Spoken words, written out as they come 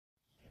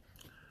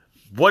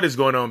What is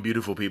going on,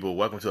 beautiful people?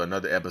 Welcome to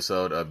another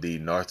episode of the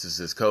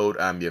Narcissist Code.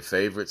 I'm your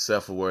favorite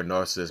self-aware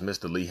narcissist,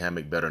 Mr. Lee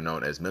Hammock, better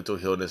known as Mental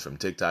Healness from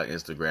TikTok,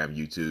 Instagram,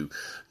 YouTube.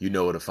 You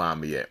know where to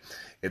find me at.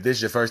 If this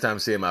is your first time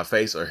seeing my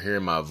face or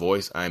hearing my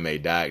voice, I'm a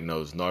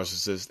diagnosed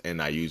narcissist, and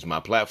I use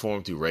my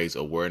platform to raise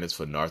awareness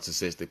for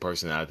narcissistic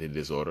personality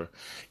disorder,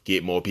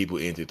 get more people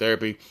into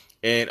therapy,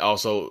 and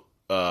also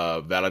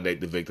validate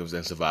the victims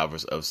and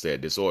survivors of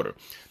said disorder.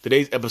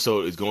 Today's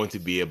episode is going to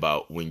be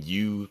about when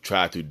you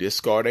try to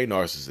discard a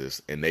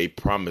narcissist and they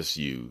promise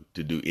you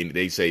to do,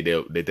 they say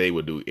that they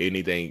will do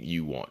anything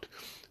you want.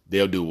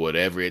 They'll do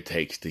whatever it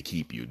takes to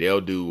keep you.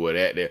 They'll do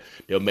whatever,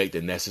 they'll make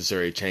the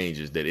necessary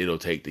changes that it'll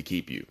take to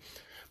keep you.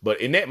 But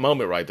in that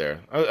moment right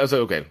there, I said,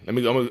 okay,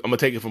 I'm gonna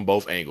take it from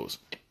both angles.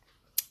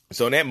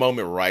 So in that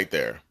moment right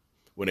there,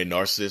 when a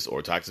narcissist or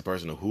a toxic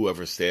person or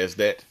whoever says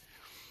that,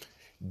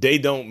 they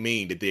don't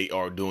mean that they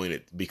are doing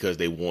it because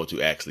they want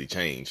to actually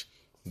change.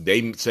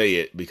 They say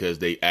it because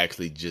they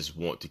actually just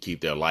want to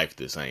keep their life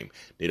the same.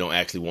 They don't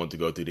actually want to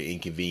go through the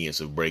inconvenience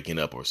of breaking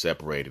up or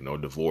separating or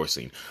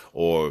divorcing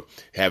or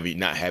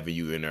not having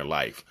you in their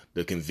life.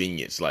 The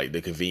convenience, like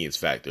the convenience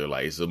factor,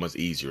 like it's so much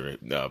easier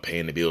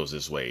paying the bills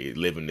this way,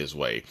 living this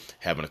way,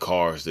 having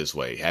cars this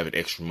way, having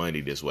extra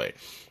money this way.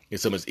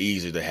 It's so much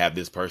easier to have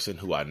this person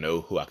who I know,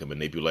 who I can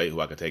manipulate,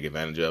 who I can take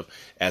advantage of,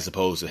 as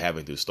opposed to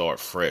having to start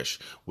fresh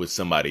with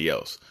somebody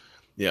else.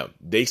 Yeah,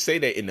 they say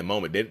that in the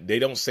moment. They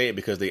don't say it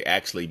because they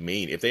actually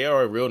mean. If they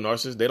are a real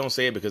narcissist, they don't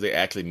say it because they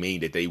actually mean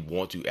that they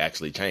want to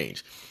actually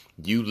change.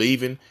 You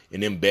leaving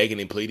and them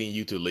begging and pleading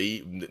you to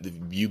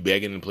leave, you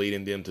begging and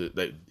pleading them to,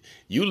 like,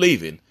 you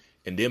leaving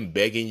and them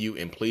begging you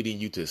and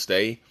pleading you to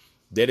stay,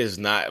 that is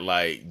not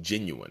like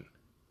genuine.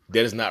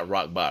 That is not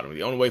rock bottom.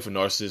 The only way for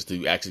narcissists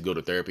to actually go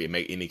to therapy and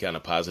make any kind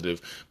of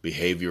positive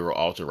behavioral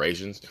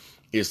alterations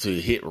is to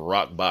hit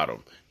rock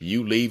bottom.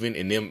 You leaving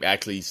and them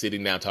actually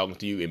sitting down talking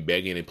to you and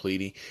begging and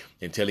pleading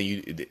and telling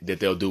you that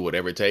they'll do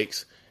whatever it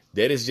takes.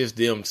 That is just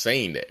them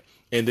saying that.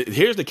 And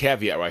here's the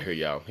caveat right here,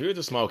 y'all. Here's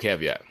a small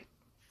caveat.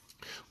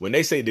 When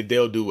they say that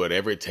they'll do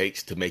whatever it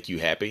takes to make you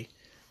happy,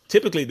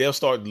 typically they'll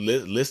start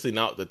listing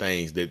out the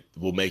things that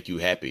will make you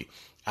happy.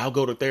 I'll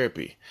go to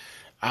therapy.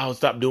 I'll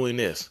stop doing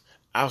this.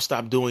 I'll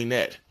stop doing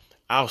that.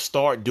 I'll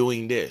start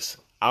doing this.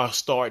 I'll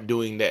start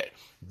doing that.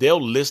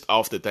 They'll list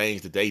off the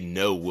things that they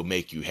know will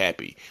make you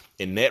happy.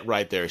 And that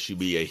right there should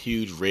be a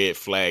huge red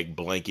flag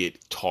blanket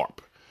tarp.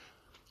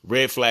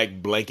 Red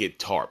flag blanket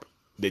tarp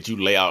that you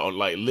lay out on,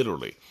 like,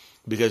 literally.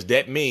 Because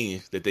that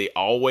means that they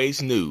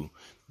always knew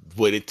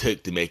what it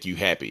took to make you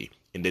happy.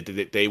 And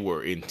that they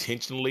were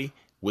intentionally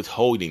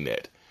withholding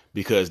that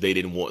because they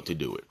didn't want to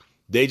do it.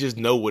 They just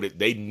know what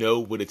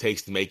it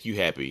takes to make you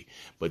happy,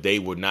 but they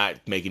were not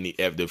making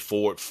the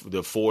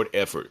forward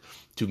effort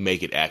to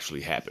make it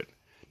actually happen.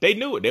 They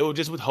knew it. They were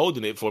just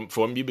withholding it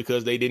from you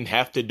because they didn't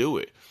have to do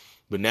it.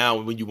 But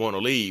now when you want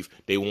to leave,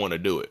 they want to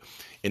do it.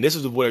 And this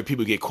is where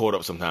people get caught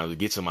up sometimes. It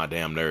gets on my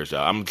damn nerves,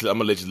 y'all. I'm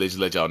gonna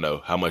let y'all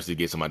know how much it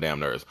gets on my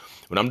damn nerves.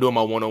 When I'm doing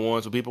my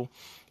one-on-ones with people,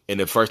 and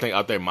the first thing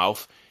out their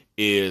mouth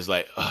is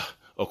like,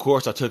 of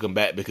course I took them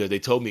back because they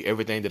told me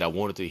everything that I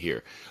wanted to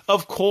hear.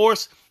 Of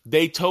course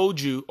they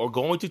told you or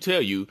going to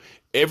tell you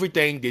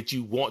everything that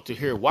you want to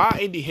hear. Why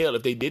in the hell,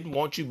 if they didn't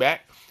want you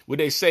back, would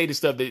they say the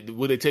stuff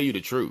would they tell you the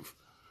truth?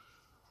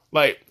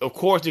 Like, of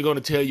course they're going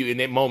to tell you in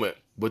that moment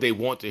what they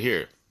want to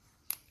hear.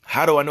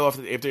 How do I know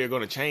if they're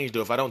going to change,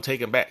 though, if I don't take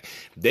them back?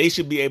 They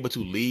should be able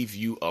to leave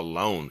you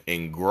alone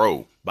and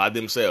grow by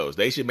themselves.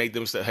 They should make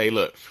them say, hey,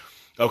 look,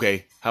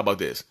 okay, how about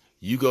this?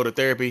 You go to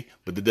therapy,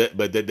 but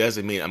that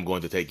doesn't mean I'm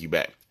going to take you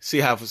back.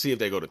 See if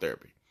they go to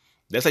therapy.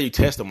 That's how you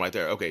test them right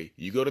there. Okay,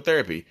 you go to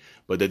therapy,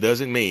 but that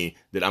doesn't mean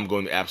that I'm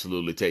going to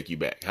absolutely take you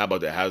back. How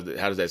about that? How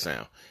does that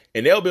sound?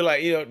 And they'll be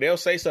like, they'll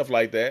say stuff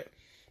like that,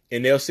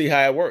 and they'll see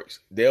how it works.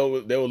 They'll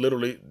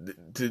literally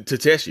to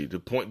test you, to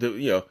point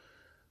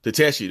to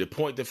test you, to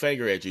point the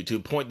finger at you, to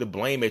point the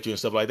blame at you and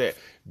stuff like that.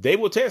 They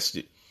will test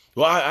it.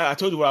 Well, I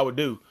told you what I would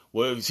do.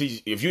 Well,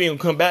 see, if you ain't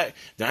gonna come back,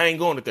 then I ain't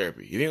going to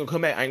therapy. If you ain't gonna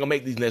come back, I ain't gonna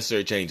make these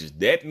necessary changes.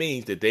 That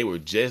means that they were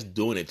just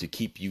doing it to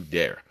keep you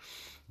there.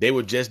 They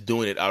were just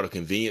doing it out of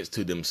convenience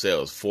to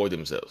themselves, for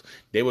themselves.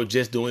 They were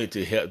just doing it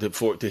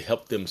to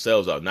help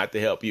themselves out, not to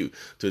help you,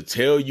 to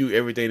tell you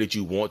everything that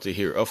you want to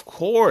hear. Of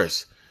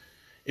course,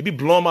 it'd be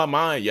blowing my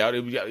mind, y'all.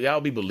 Y'all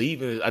be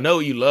believing. I know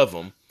you love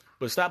them,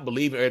 but stop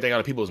believing everything out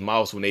of people's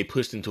mouths when they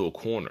pushed into a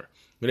corner.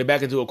 When they're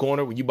back into a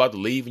corner, when you about to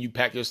leave and you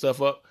pack your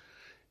stuff up,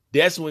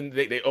 that's when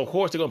they of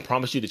course, they're gonna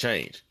promise you to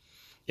change.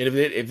 And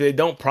if they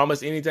don't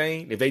promise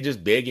anything, if they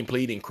just beg and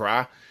plead and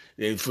cry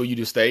for you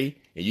to stay,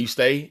 and you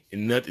stay,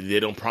 and nothing, they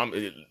don't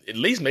promise. At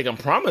least make them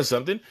promise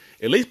something.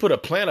 At least put a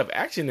plan of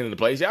action into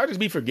place. Y'all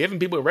just be forgiving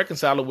people and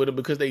reconciling with them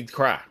because they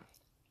cry.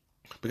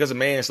 Because a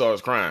man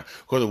starts crying,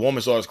 because a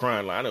woman starts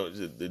crying. Like, I know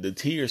the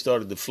tears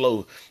started to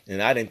flow,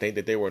 and I didn't think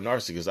that they were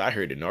narcissists. I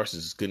heard that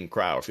narcissists couldn't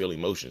cry or feel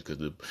emotions because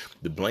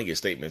the blanket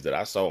statements that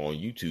I saw on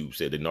YouTube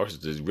said that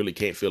narcissists really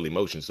can't feel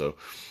emotions. So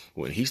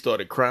when he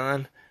started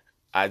crying,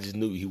 I just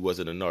knew he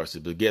wasn't a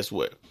narcissist. But guess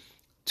what?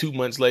 2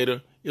 months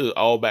later, It was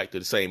all back to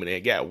the same, and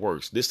it got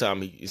worse. This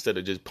time, instead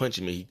of just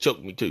punching me, he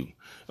choked me too.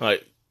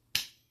 Like,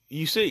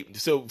 you see,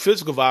 so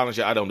physical violence,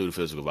 I don't do the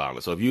physical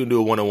violence. So if you do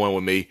a one-on-one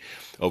with me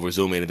over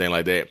Zoom or anything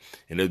like that,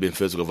 and there's been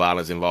physical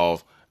violence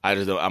involved,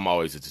 I'm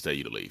always just to tell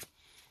you to leave.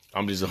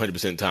 I'm just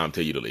 100% time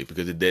tell you to leave,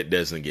 because that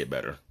doesn't get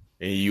better.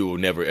 And you will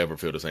never, ever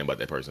feel the same about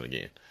that person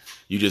again.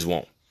 You just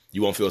won't.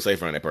 You won't feel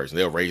safe around that person.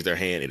 They'll raise their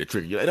hand, it'll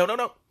trigger you. Like,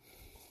 no.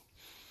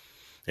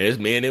 And it's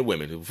men and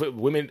women.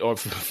 Women are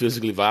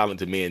physically violent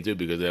to men too,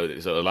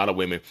 because so a lot of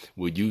women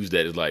would use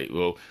that as like,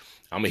 well,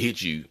 I'm going to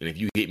hit you, and if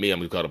you hit me, I'm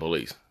going to call the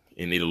police.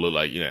 And it'll look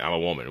like, I'm a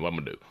woman. What I'm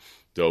going to do?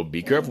 So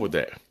be careful with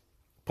that.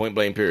 Point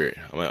blank, period.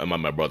 I'm at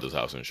my brother's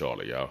house in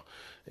Charlotte, y'all.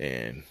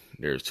 And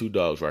there's 2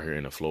 dogs right here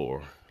in the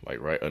floor,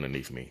 like right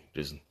underneath me,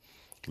 just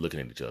looking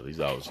at each other. These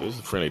dogs, these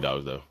are friendly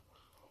dogs though.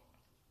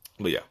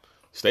 But yeah,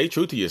 stay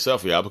true to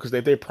yourself, y'all, because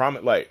they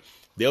promise, like,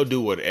 they'll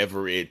do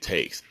whatever it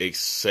takes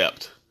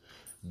except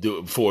do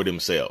it for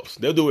themselves.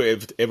 They'll do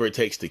whatever it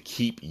takes to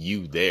keep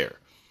you there.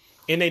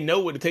 And they know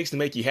what it takes to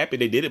make you happy.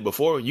 They did it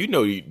before. You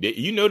know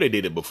they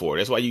did it before.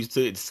 That's why you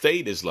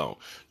stayed this long.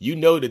 You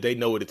know that they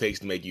know what it takes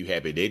to make you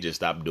happy. They just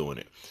stopped doing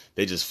it.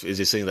 It just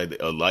seems like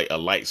a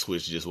light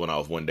switch just went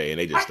off one day, and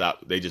they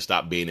just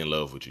stopped being in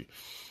love with you.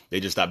 They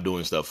just stopped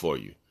doing stuff for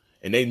you.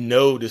 And they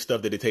know the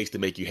stuff that it takes to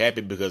make you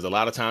happy, because a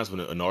lot of times when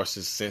a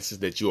narcissist senses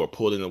that you are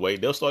pulling away,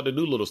 they'll start to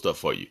do little stuff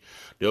for you.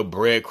 They'll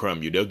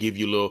breadcrumb you. They'll give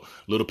you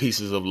little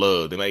pieces of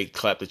love. They might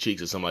clap the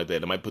cheeks or something like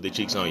that. They might put their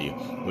cheeks on you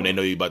when they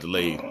know you're about to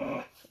leave.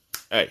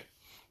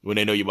 When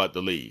they know you're about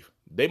to leave.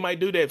 They might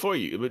do that for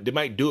you. They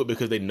might do it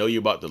because they know you're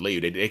about to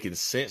leave. They can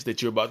sense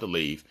that you're about to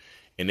leave,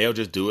 and they'll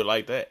just do it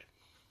like that.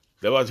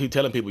 That's why I keep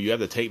telling people you have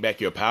to take back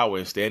your power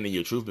and stand in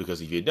your truth,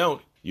 because if you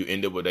don't, you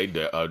end up with a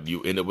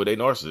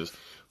narcissist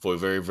for a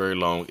very, very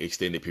long,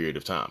 extended period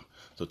of time.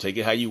 So take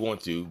it how you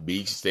want to.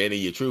 Stand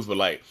in your truth, but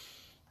like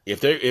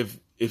if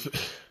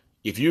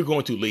you're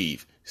going to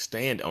leave,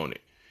 stand on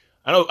it.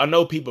 I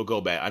know people go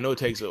back. I know it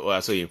takes.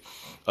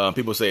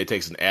 People say it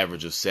takes an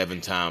average of 7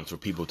 times for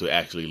people to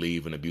actually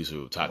leave an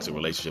abusive, toxic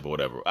relationship or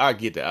whatever. I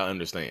get that. I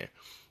understand.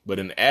 But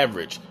an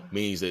average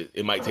means that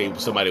it might take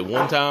somebody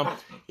 1 time,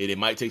 and it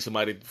might take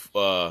somebody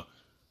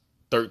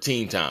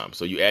 13 times.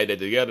 So you add that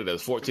together,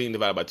 that's 14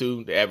 divided by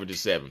 2. The average is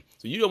 7.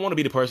 So you don't want to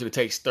be the person that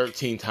takes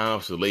 13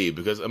 times to leave,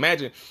 because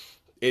imagine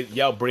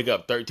y'all break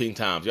up 13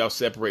 times, y'all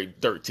separate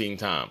 13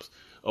 times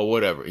or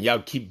whatever, and y'all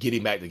keep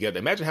getting back together.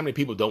 Imagine how many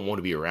people don't want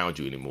to be around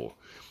you anymore.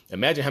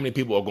 Imagine how many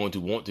people are going to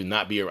want to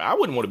not be around. I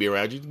wouldn't want to be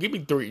around you. Give me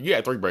 3. You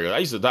had 3 breakers. I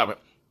used to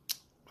stop.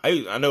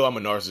 I know I'm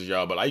a narcissist,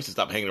 y'all, but I used to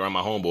stop hanging around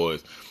my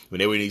homeboys when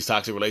they were in these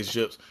toxic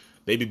relationships.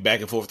 They'd be back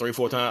and forth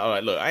 3-4 times. I'm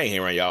like, look, I ain't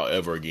hanging around y'all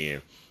ever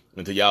again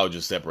until y'all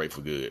just separate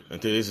for good.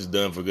 Until this is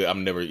done for good,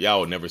 y'all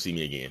will never see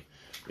me again.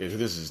 If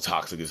this is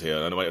toxic as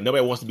hell.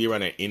 Nobody wants to be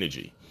around that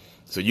energy.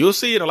 So you'll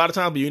see it a lot of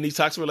times, but you're in these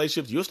toxic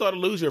relationships, you'll start to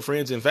lose your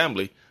friends and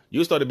family.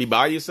 You'll start to be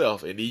by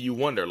yourself, and then you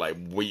wonder,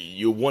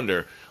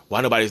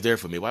 why nobody's there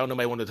for me? Why don't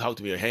nobody want to talk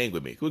to me or hang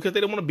with me? Because they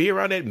don't want to be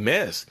around that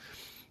mess.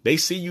 They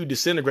see you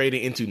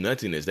disintegrating into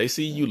nothingness. They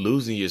see you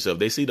losing yourself.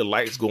 They see the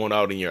lights going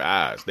out in your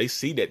eyes. They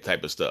see that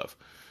type of stuff.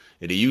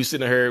 And then you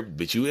sitting here,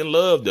 but you in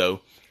love,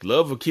 though.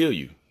 Love will kill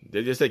you.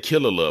 They just that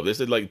killer love.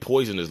 This is like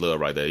poisonous love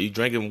right there. You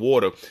drinking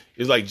water.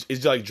 It's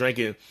like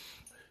drinking.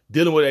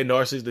 Dealing with a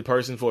narcissistic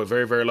person for a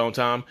very, very long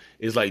time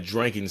is like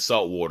drinking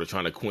salt water,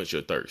 trying to quench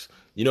your thirst.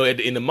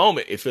 In the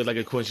moment, it feels like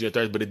it quenches your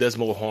thirst, but it does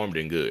more harm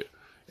than good.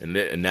 And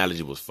that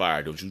analogy was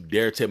fire. Don't you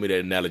dare tell me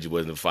that analogy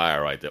wasn't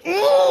fire right there.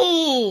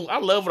 Ooh, I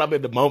love when I'm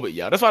in the moment,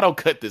 y'all. That's why I don't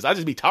cut this. I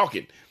just be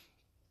talking.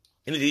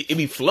 And it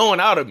be flowing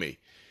out of me.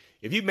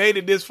 If you made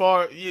it this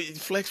far,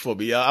 flex for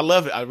me, y'all. I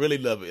love it. I really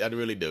love it. I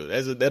really do.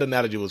 That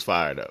analogy was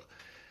fire, though.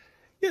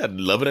 Yeah,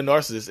 loving a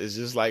narcissist is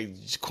just like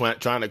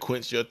trying to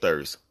quench your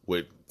thirst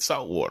with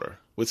salt water,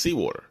 with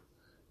seawater.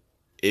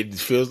 It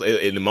feels,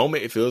 in the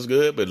moment, it feels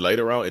good, but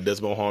later on, it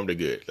does more harm than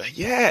good. Like,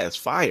 yeah, it's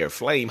fire,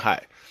 flame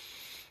hot.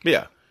 But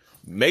yeah,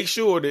 make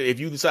sure that if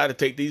you decide to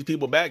take these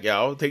people back,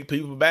 y'all,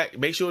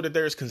 make sure that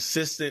there's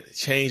consistent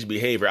change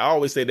behavior. I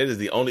always say that is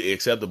the only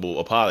acceptable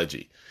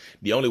apology.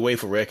 The only way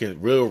for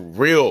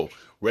real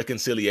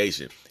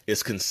reconciliation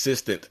is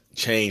consistent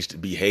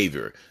changed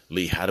behavior.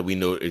 Lee, how do we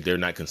know if they're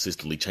not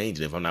consistently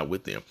changing if I'm not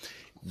with them?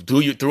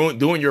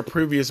 During your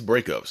previous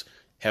breakups,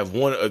 have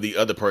one or the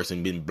other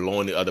person been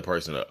blowing the other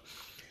person up?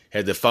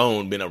 Has the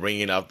phone been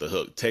ringing off the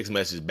hook? Text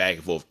messages back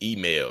and forth,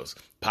 emails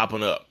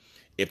popping up.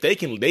 If they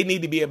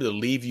need to be able to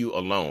leave you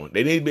alone.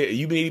 You need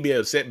to be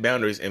able to set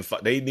boundaries, and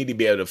they need to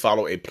be able to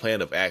follow a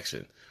plan of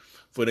action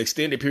for an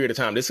extended period of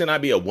time. This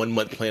cannot be a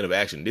 1-month plan of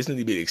action. This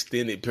needs to be an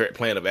extended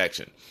plan of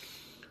action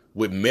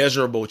with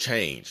measurable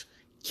change.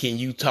 Can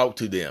you talk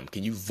to them?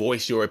 Can you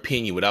voice your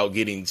opinion without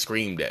getting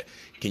screamed at?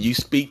 Can you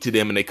speak to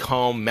them in a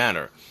calm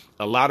manner?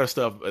 A lot of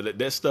stuff,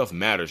 that stuff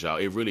matters, y'all.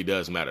 It really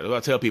does matter. That's why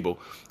I tell people,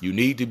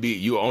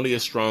 you're only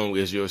as strong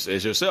as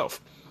yourself.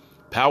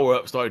 Power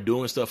up, start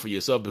doing stuff for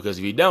yourself, because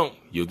if you don't,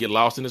 you'll get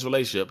lost in this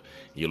relationship.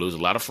 You'll lose a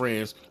lot of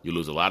friends. You'll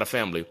lose a lot of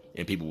family,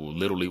 and people will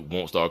literally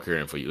won't start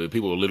caring for you.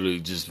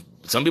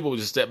 Some people will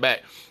just step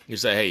back and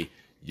say, hey,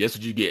 That's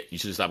what you get. You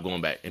should stop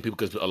going back. And people,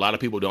 because a lot of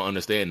people don't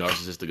understand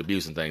narcissistic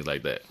abuse and things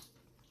like that.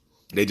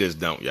 They just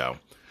don't, y'all.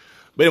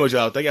 But anyway,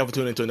 y'all, thank y'all for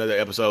tuning into another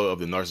episode of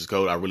the Narcissist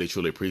Code. I really,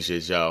 truly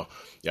appreciate y'all.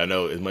 Y'all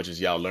know as much as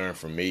y'all learn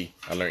from me,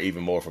 I learn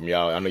even more from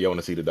y'all. I know y'all want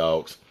to see the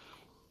dogs.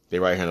 They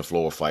right here on the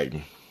floor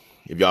fighting.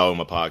 If y'all on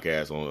my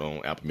podcast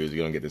on Apple Music,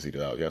 you don't get to see the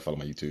dogs. Y'all follow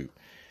my YouTube.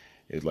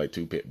 It's like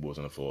two pit bulls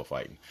on the floor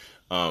fighting.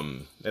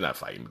 They're not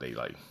fighting, but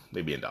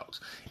they being dogs.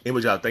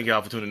 Anyway, y'all, thank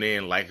y'all for tuning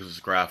in. Like and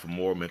subscribe for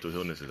more. Mental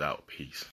Illness is out. Peace.